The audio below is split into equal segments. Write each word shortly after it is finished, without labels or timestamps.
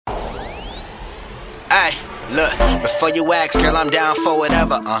Ay, look, before you ask, girl, I'm down for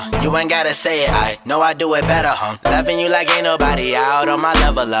whatever, You ain't gotta say it, I know I do it better, Loving you like ain't nobody out on my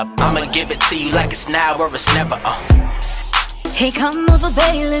level up. I'ma give it to you like it's now or it's never, Hey, come over,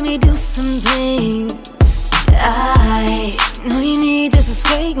 babe, let me do something. I know you need this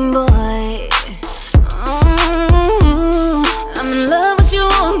escape, boy. I'm in love with you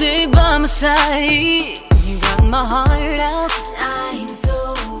all day by my side. You got my heart out. I'm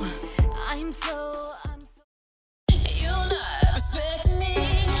so you're not respecting me.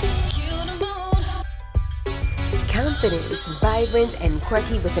 You're the mood. Confident, vibrant, and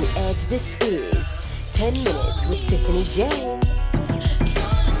quirky with an edge, this is 10 Minutes with Tiffany J.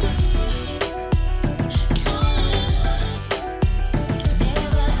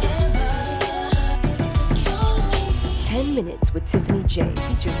 10 Minutes with Tiffany J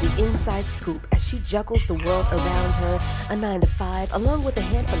features the inside scoop as she juggles the world around her, a 9-to-5, along with a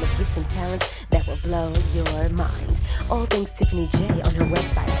handful of gifts and talents that will blow your mind. All things Tiffany J on her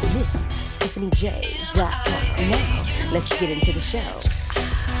website at MissTiffanyJ.com. Now, let's get into the show.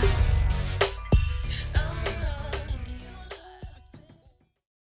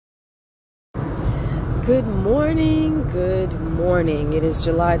 Good morning, good morning. It is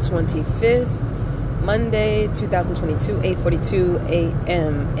July 25th. Monday, 2022, 8:42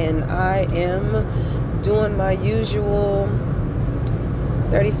 a.m. And I am doing my usual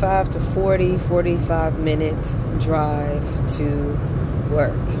 35 to 45 minute drive to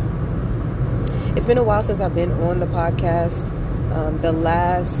work. It's been a while since I've been on the podcast. The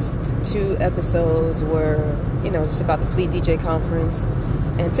last 2 episodes were, just about the Fleet DJ conference.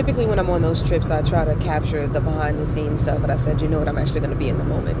 And typically when I'm on those trips, I try to capture the behind-the-scenes stuff. But I said, I'm actually going to be in the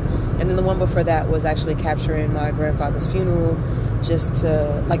moment. And then the one before that was actually capturing my grandfather's funeral. Just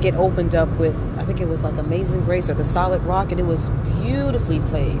to, it opened up with, I think it was like Amazing Grace or The Solid Rock. And it was beautifully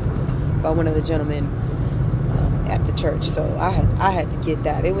played by one of the gentlemen at the church. So I had to get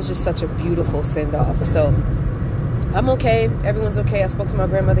that. It was just such a beautiful send-off. So I'm okay. Everyone's okay. I spoke to my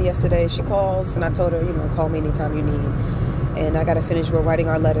grandmother yesterday. She calls, and I told her, call me anytime you need. And I got to finish. We're writing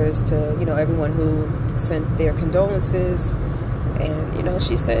our letters to, everyone who sent their condolences. And,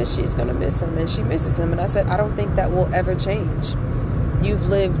 she says she's going to miss him, and she misses him. And I said, I don't think that will ever change. You've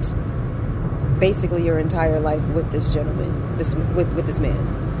lived basically your entire life with this gentleman, with this man.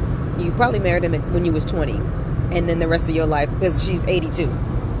 You probably married him when you was 20. And then the rest of your life, because she's 82.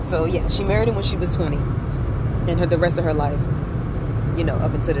 So, yeah, she married him when she was 20. And the rest of her life,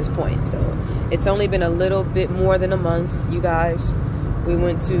 up until this point. So it's only been a little bit more than a month, you guys. We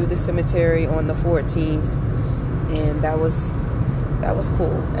went to the cemetery on the 14th, and that was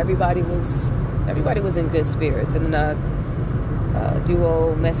cool. Everybody was in good spirits. And then I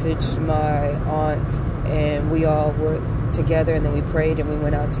duo messaged my aunt, and we all were together, and then we prayed and we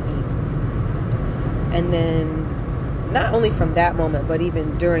went out to eat. And then not only from that moment, but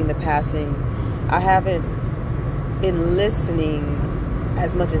even during the passing, I haven't been listening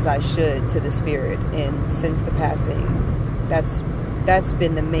as much as I should to the spirit. And since the passing, that's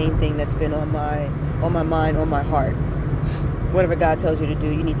been the main thing that's been on my mind, on my heart. Whatever God tells you to do,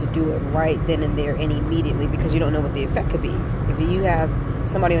 you need to do it right then and there and immediately, because you don't know what the effect could be. If you have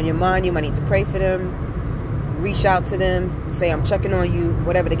somebody on your mind, you might need to pray for them, reach out to them, say, I'm checking on you,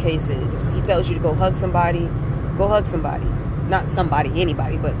 whatever the case is. If he tells you to go hug somebody, go hug somebody. Not somebody,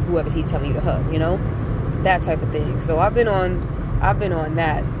 anybody, but whoever he's telling you to hug, that type of thing. So I've been on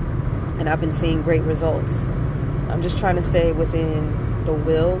that, and I've been seeing great results. I'm just trying to stay within the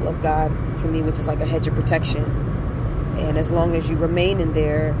will of God to me, which is like a hedge of protection. And as long as you remain in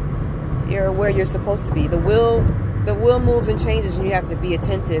there, you're where you're supposed to be. The will moves and changes, and you have to be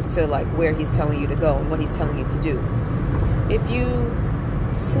attentive to where he's telling you to go and what he's telling you to do. If you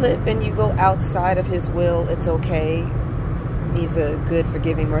slip and you go outside of his will, it's okay. He's a good,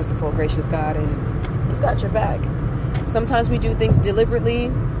 forgiving, merciful, gracious God, and he's got your back. Sometimes we do things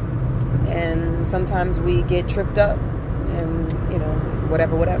deliberately, and sometimes we get tripped up, and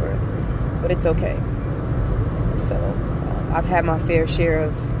whatever, but it's okay. So I've had my fair share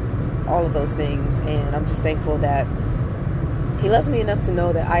of all of those things, and I'm just thankful that he loves me enough to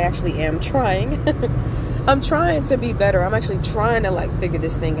know that I actually am trying. I'm trying to be better. I'm actually trying to figure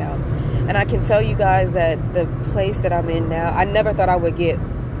this thing out. And I can tell you guys that the place that I'm in now, I never thought I would get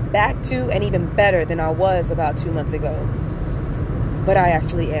back to, and even better than I was about 2 months ago. But I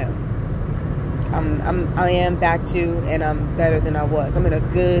actually am. I am back to, and I'm better than I was. I'm in a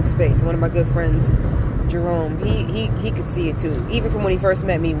good space. One of my good friends, Jerome, he could see it too. Even from when he first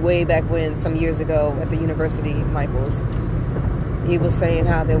met me way back when, some years ago at the university, Michael's. He was saying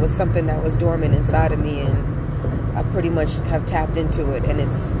how there was something that was dormant inside of me, and I pretty much have tapped into it, and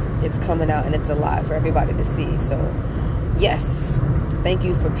it's coming out and it's alive for everybody to see. So yes, thank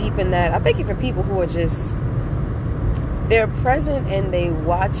you for peeping that. I thank you for people who are just, they're present and they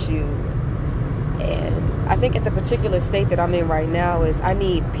watch you. And I think at the particular state that I'm in right now is I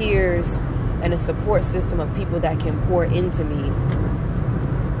need peers and a support system of people that can pour into me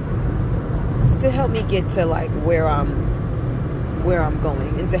to help me get to like where I'm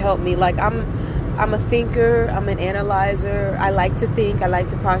going, and to help me, like I'm a thinker, I'm an analyzer. I like to think, I like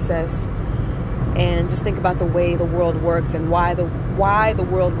to process, and just think about the way the world works and why the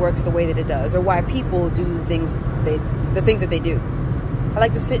world works the way that it does, or why people do the things that they do. I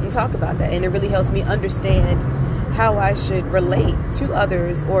like to sit and talk about that, and it really helps me understand how I should relate to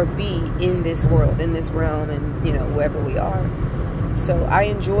others or be in this world, in this realm, and wherever we are. So I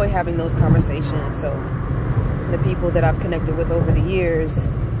enjoy having those conversations. So the people that I've connected with over the years,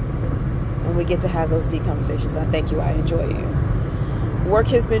 when we get to have those deep conversations, I thank you. I enjoy you. Work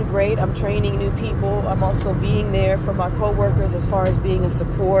has been great. I'm training new people. I'm also being there for my coworkers as far as being a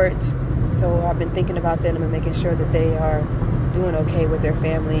support. So I've been thinking about them and making sure that they are doing okay with their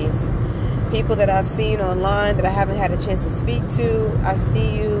families. People that I've seen online that I haven't had a chance to speak to, I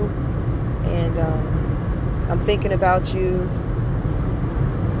see you, and I'm thinking about you,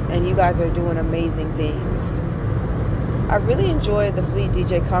 and you guys are doing amazing things. I really enjoyed the Fleet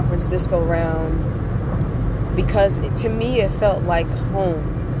DJ Conference this go round because to me it felt like home.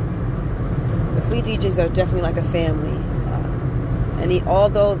 The Fleet DJs are definitely like a family, and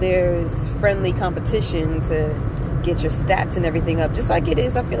although there's friendly competition to get your stats and everything up, just like it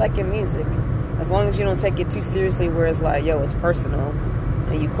is, I feel like, in music, as long as you don't take it too seriously where it's like, yo, it's personal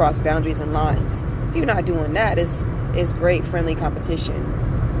and you cross boundaries and lines. If you're not doing that, it's great friendly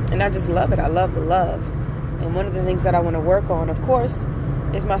competition, and I just love it. I love the love. And one of the things that I want to work on, of course,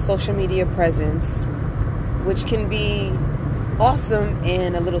 is my social media presence, which can be awesome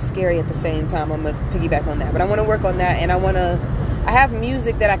and a little scary at the same time. I'm going to piggyback on that, but I want to work on that, and I have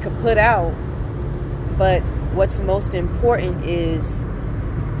music that I could put out, but what's most important is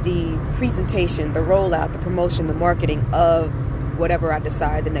the presentation, the rollout, the promotion, the marketing of whatever I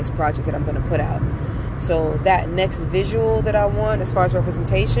decide the next project that I'm going to put out. So that next visual that I want as far as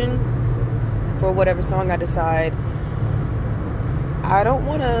representation for whatever song I decide, I don't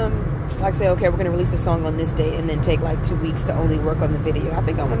want to say, okay, we're going to release a song on this date and then take like 2 weeks to only work on the video. I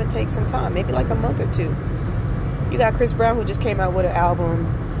think I want to take some time, maybe like a month or two. You got Chris Brown, who just came out with an album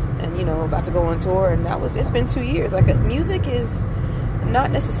and, about to go on tour, and it's been 2 years. Like, music is not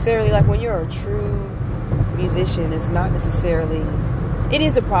necessarily, like, when you're a true musician, it's not necessarily, it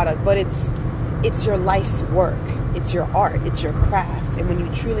is a product, but it's your life's work. It's your art. It's your craft. And when you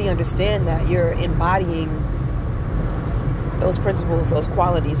truly understand that, you're embodying those principles, those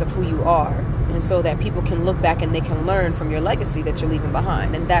qualities of who you are. And so that people can look back and they can learn from your legacy that you're leaving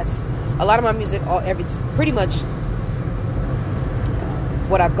behind. And that's a lot of my music, it's pretty much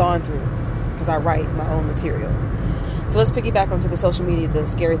what I've gone through, because I write my own material. So let's piggyback onto the social media. The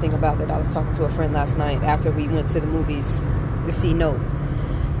scary thing about that, I was talking to a friend last night after we went to the movies, the C Note.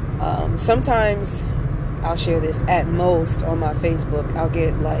 Sometimes I'll share this, at most on my Facebook, I'll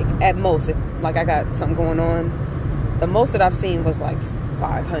get like, at most, if like I got something going on, the most that I've seen was like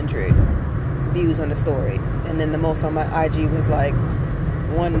 500 views on the story. And then the most on my IG was like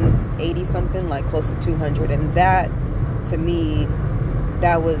 180 something, like close to 200. And that, to me,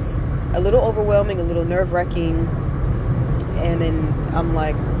 that was a little overwhelming, a little nerve-wracking. And then I'm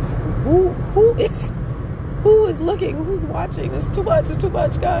like, who is looking? Who's watching? It's too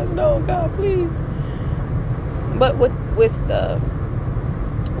much, guys. No, God, please. But with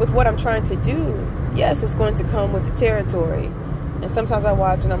what I'm trying to do, yes, it's going to come with the territory. And sometimes I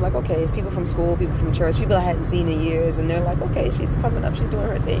watch and I'm like, okay, it's people from school, people from church, people I hadn't seen in years, and they're like, okay, she's coming up, she's doing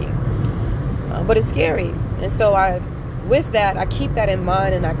her thing. But it's scary. And so with that, I keep that in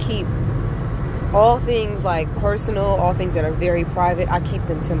mind, and I keep all things like personal, all things that are very private, I keep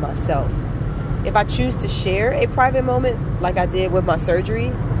them to myself. If I choose to share a private moment, like I did with my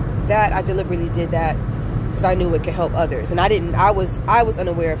surgery, that I deliberately did that because I knew it could help others. And I was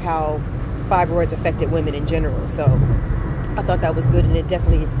unaware of how fibroids affected women in general. So I thought that was good, and it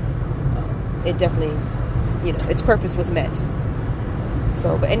definitely, its purpose was met.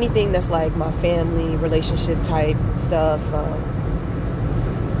 So, but anything that's like my family, relationship type stuff,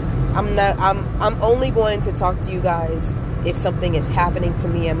 I'm only going to talk to you guys if something is happening to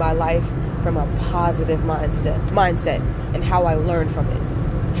me in my life from a positive mindset and how I learned from it,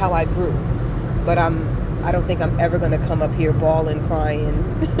 how I grew. But I don't think I'm ever going to come up here bawling,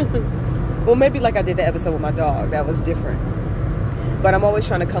 crying. Well, maybe like I did the episode with my dog. That was different. But I'm always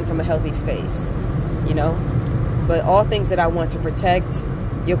trying to come from a healthy space, But all things that I want to protect,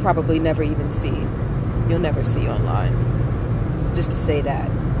 you'll probably never even see. You'll never see online. Just to say that.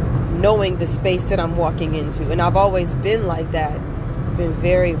 Knowing the space that I'm walking into. And I've always been like that. Been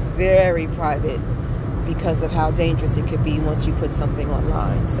very, very private because of how dangerous it could be once you put something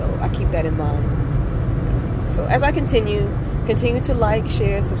online. So I keep that in mind. So as I continue to like,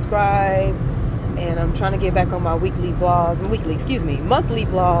 share, subscribe, and I'm trying to get back on my monthly blog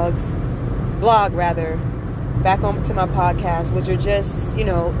rather, back onto my podcast, which are just,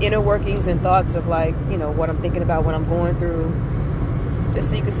 inner workings and thoughts of what I'm thinking about, what I'm going through, just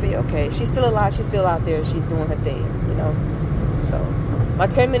so you can see, okay, she's still alive, she's still out there, she's doing her thing, So my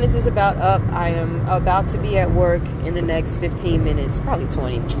 10 minutes is about up. I am about to be at work in the next 15 minutes, probably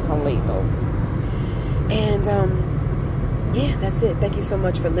 20. I'm late though. And yeah, that's it. Thank you so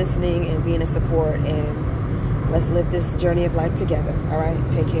much for listening and being a support, and let's live this journey of life together. All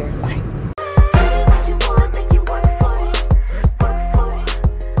right, take care. Bye.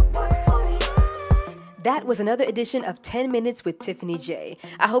 That was another edition of 10 Minutes with Tiffany J.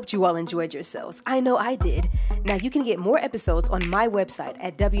 I hope you all enjoyed yourselves. I know I did. Now you can get more episodes on my website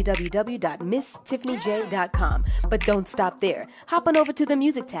at www.misstiffanyj.com. But don't stop there. Hop on over to the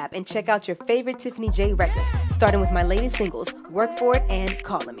music tab and check out your favorite Tiffany J record, starting with my latest singles, Work For It and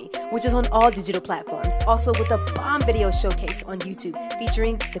Callin' Me, which is on all digital platforms. Also with a bomb video showcase on YouTube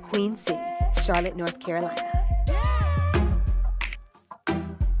featuring the Queen City, Charlotte, North Carolina.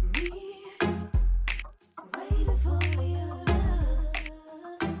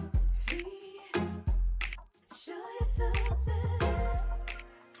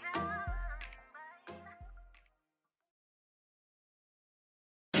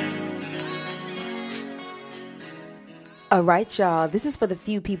 All right, y'all, this is for the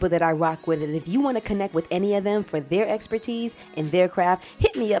few people that I rock with, and if you want to connect with any of them for their expertise in their craft,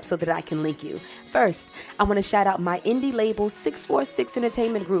 hit me up so that I can link you. First, I want to shout out my indie label 646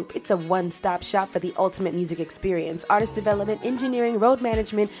 Entertainment Group. It's a one-stop shop for the ultimate music experience, artist development, engineering, road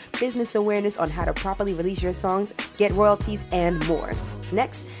management, business awareness on how to properly release your songs, get royalties, and more.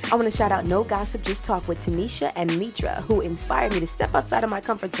 Next, I want to shout out No Gossip, Just Talk with Tanisha and Mitra, who inspired me to step outside of my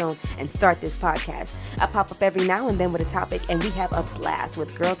comfort zone and start this podcast. I pop up every now and then with a topic, and we have a blast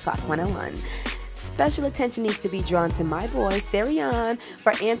with Girl Talk 101. Special attention needs to be drawn to my boy, Sarian,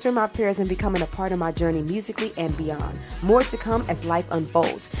 for answering my prayers and becoming a part of my journey musically and beyond. More to come as life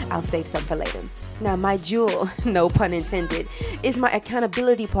unfolds. I'll save some for later. Now, my jewel, no pun intended, is my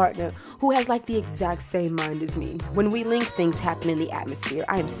accountability partner, who has the exact same mind as me. When we link, things happen in the atmosphere.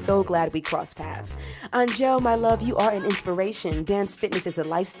 I am so glad we crossed paths. Angel, my love, you are an inspiration. Dance fitness is a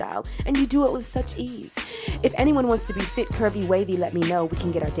lifestyle, and you do it with such ease. If anyone wants to be fit, curvy, wavy, let me know. We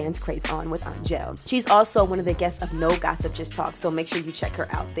can get our dance craze on with Angel. She's also one of the guests of No Gossip, Just Talk, so make sure you check her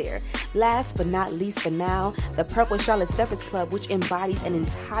out there. Last but not least for now, the Purple Charlotte Steppers Club, which embodies an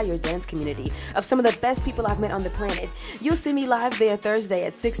entire dance community of some of the best people I've met on the planet. You'll see me live there Thursday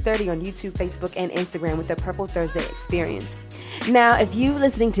at 6:30 on YouTube, Facebook, and Instagram with the Purple Thursday Experience. Now, if you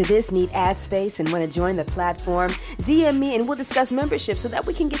listening to this need ad space and want to join the platform, DM me and we'll discuss membership so that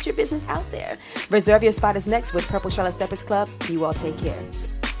we can get your business out there. Reserve your spot is next with Purple Charlotte Steppers Club. You all take care.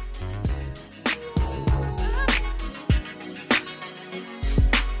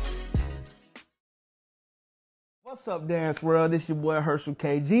 What's up, Dance World? This your boy Herschel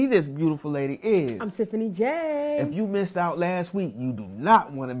KG. This beautiful lady is... I'm Tiffany J. If you missed out last week, you do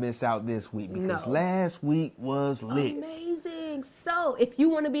not want to miss out this week because last week was lit. Amazing. So, if you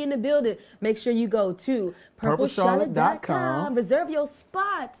want to be in the building, make sure you go to purplecharlotte.com. Reserve your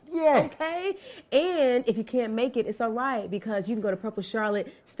spot. Yeah. Okay? And if you can't make it, it's all right because you can go to Purple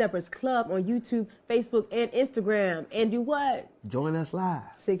Charlotte Steppers Club on YouTube, Facebook, and Instagram. And do what? Join us live.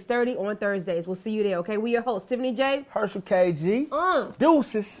 6:30 on Thursdays. We'll see you there, okay? We your hosts, Tiffany J. Herschel KG. Deuces.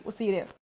 Deuces. We'll see you there.